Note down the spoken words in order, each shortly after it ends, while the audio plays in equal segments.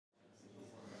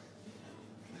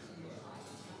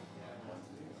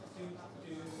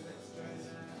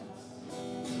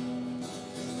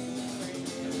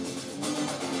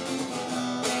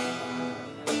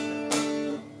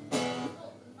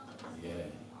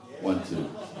1, 2.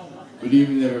 Good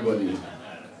evening, everybody.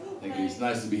 Thank you. It's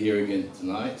nice to be here again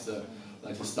tonight. So I'd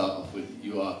like to start off with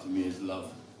 "You Are to Me As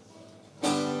Love."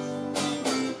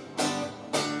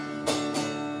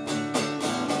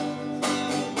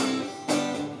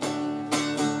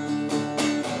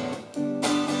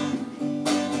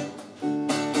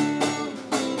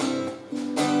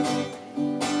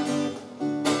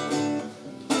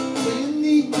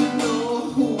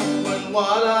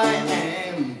 What I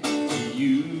am to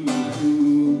you.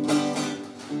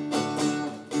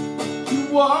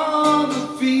 You are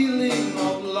the feeling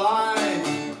of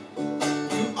life.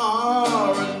 You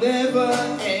are a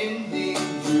never-ending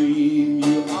dream.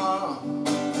 You are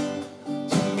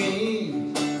to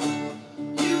me.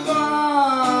 You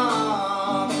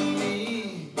are to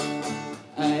me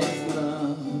as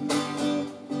love.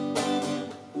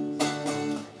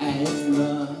 As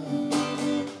love.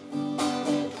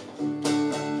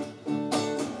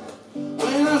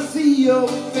 See your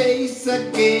face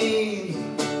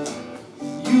again.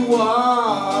 You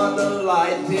are the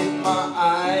light in my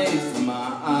eyes,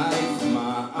 my eyes,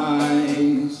 my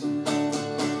eyes.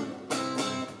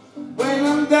 When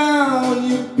I'm down,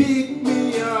 you pick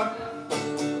me up.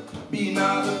 Be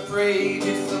not afraid,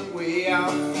 it's the way I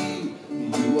feel.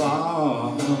 You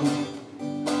are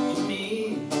to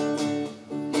me.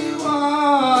 You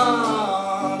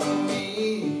are to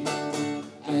me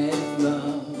as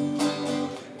love.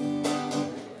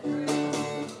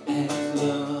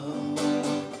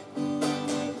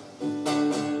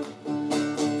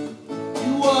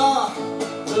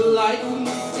 The light in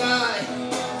the sky.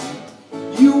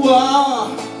 You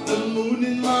are the moon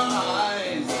in my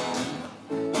eyes.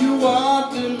 You are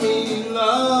to me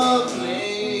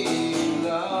lovely,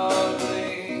 lovely.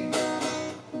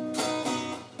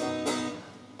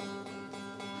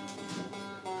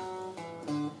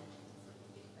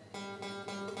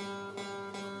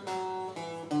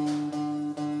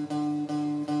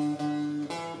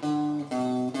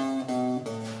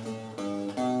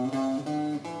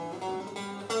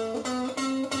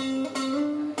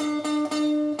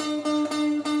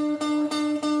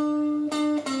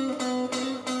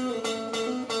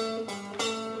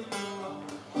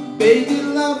 Baby,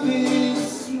 love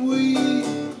is sweet,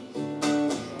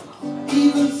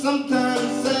 even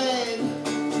sometimes sad.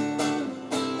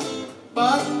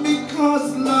 But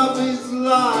because love is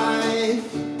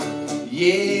life,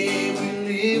 yeah, we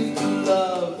live to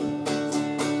love.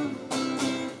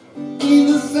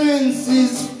 Innocence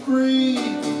is free,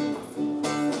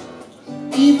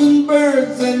 even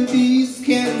birds and bees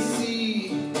can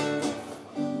see.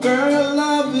 Girl,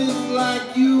 love is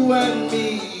like you and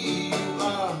me.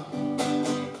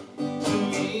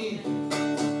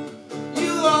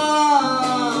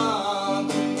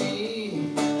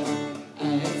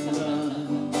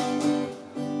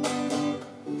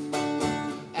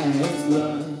 As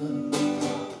love.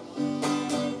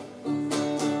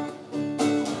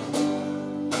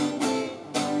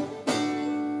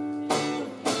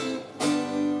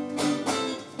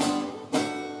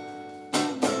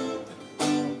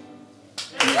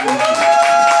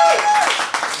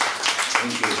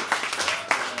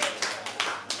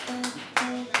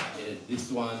 This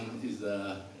one is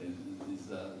a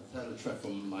title track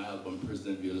from my album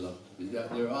 "Prison of Your Love."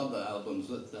 There are other albums,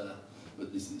 but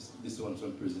this one's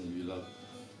from "Prison of Your Love."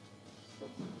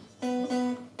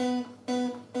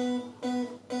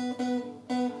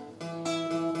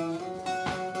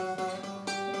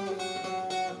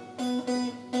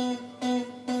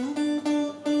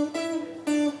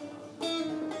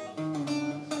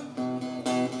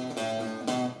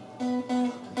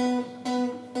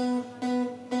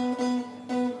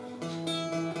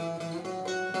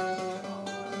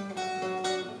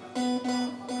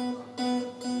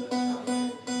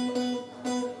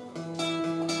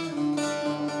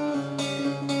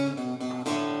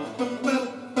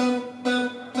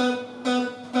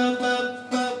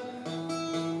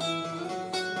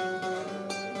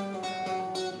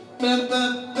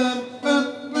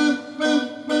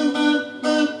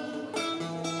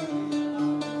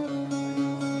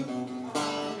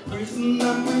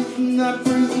 Prisoner, prisoner,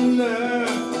 prisoner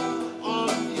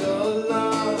of your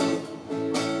love.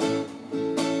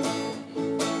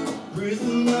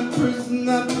 Prisoner,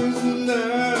 prisoner,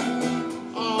 prisoner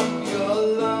of your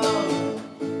love.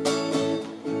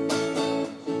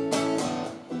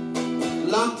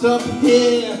 Locked up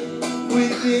here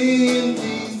within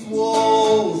these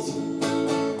walls.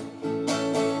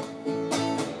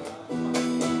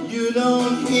 You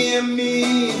don't hear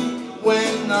me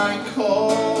when I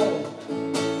call.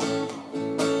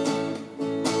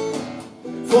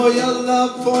 For your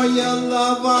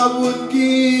love, I would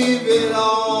give it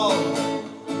all.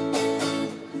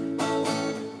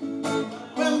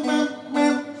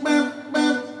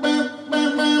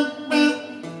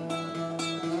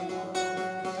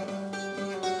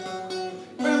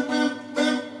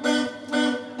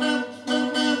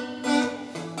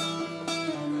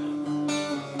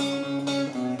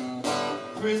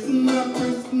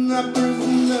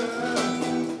 prisoner,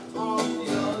 prisoner of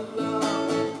your love.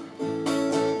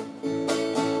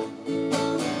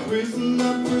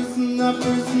 Prisoner, prisoner,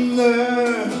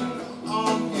 prisoner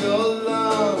of your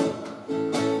love.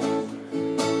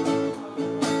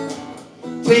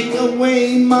 Take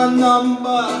away my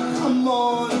number, come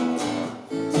on.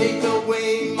 Take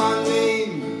away my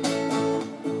name.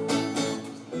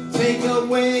 Take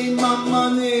away my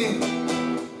money.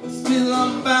 Still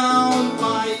I'm bound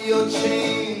by your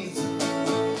chains.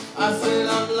 I said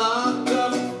I'm locked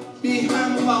up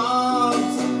behind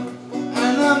bars,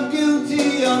 and I'm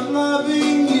guilty of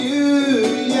loving you,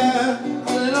 yeah.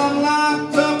 Said I'm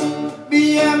locked up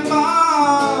behind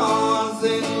bars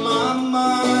in my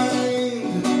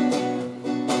mind.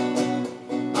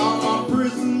 I'm a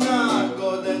prisoner,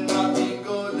 go there, naughty,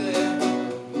 go there.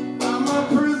 I'm a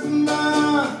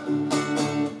prisoner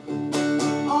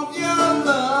of your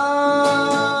love.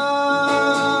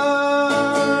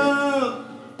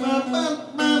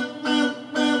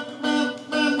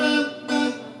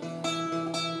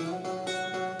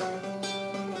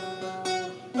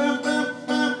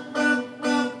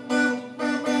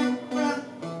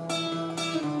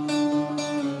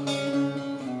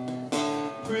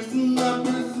 Prisoner,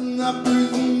 prisoner,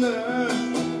 prisoner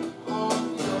of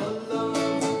your love.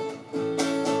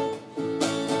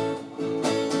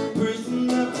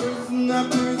 Prisoner, prisoner,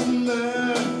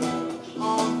 prisoner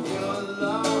of your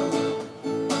love.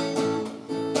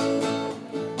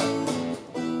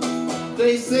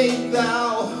 They say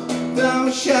thou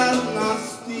shalt not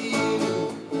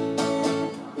steal.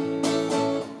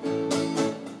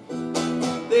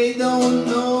 They don't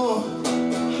know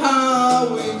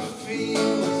how it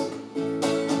feels.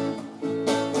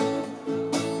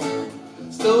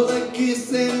 Stole a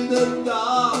kiss in the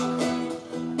dark.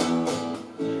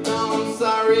 Now I'm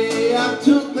sorry I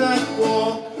took that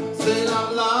walk. Said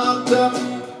I'm locked up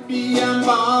behind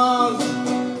bars,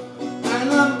 and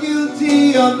I'm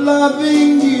guilty of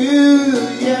loving you,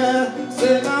 yeah.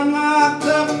 Said I'm locked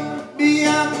up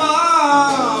behind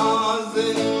bars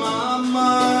in my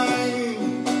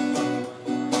mind.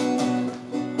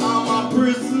 I'm a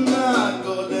prisoner,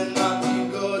 go there, naughty,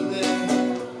 go there.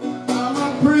 I'm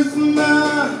a prisoner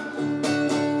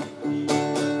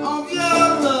of your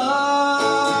love.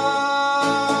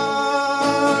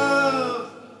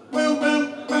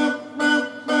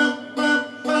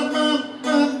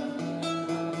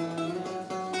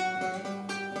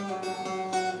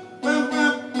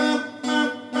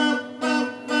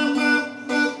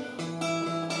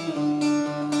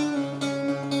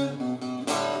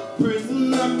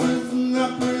 Prisoner, prisoner,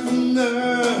 prisoner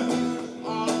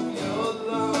of your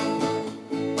love.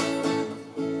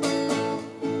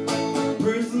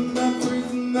 Prisoner,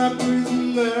 prisoner,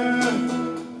 prisoner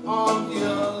of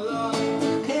your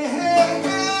love. Hey, hey,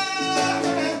 hey,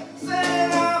 hey,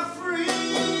 set her free.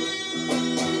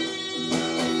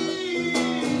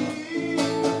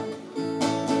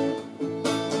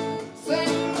 Set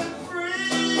her free.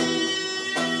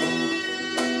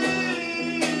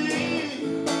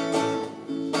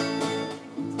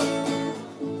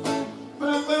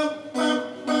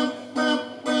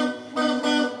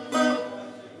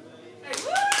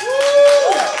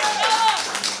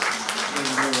 Thank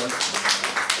you very much.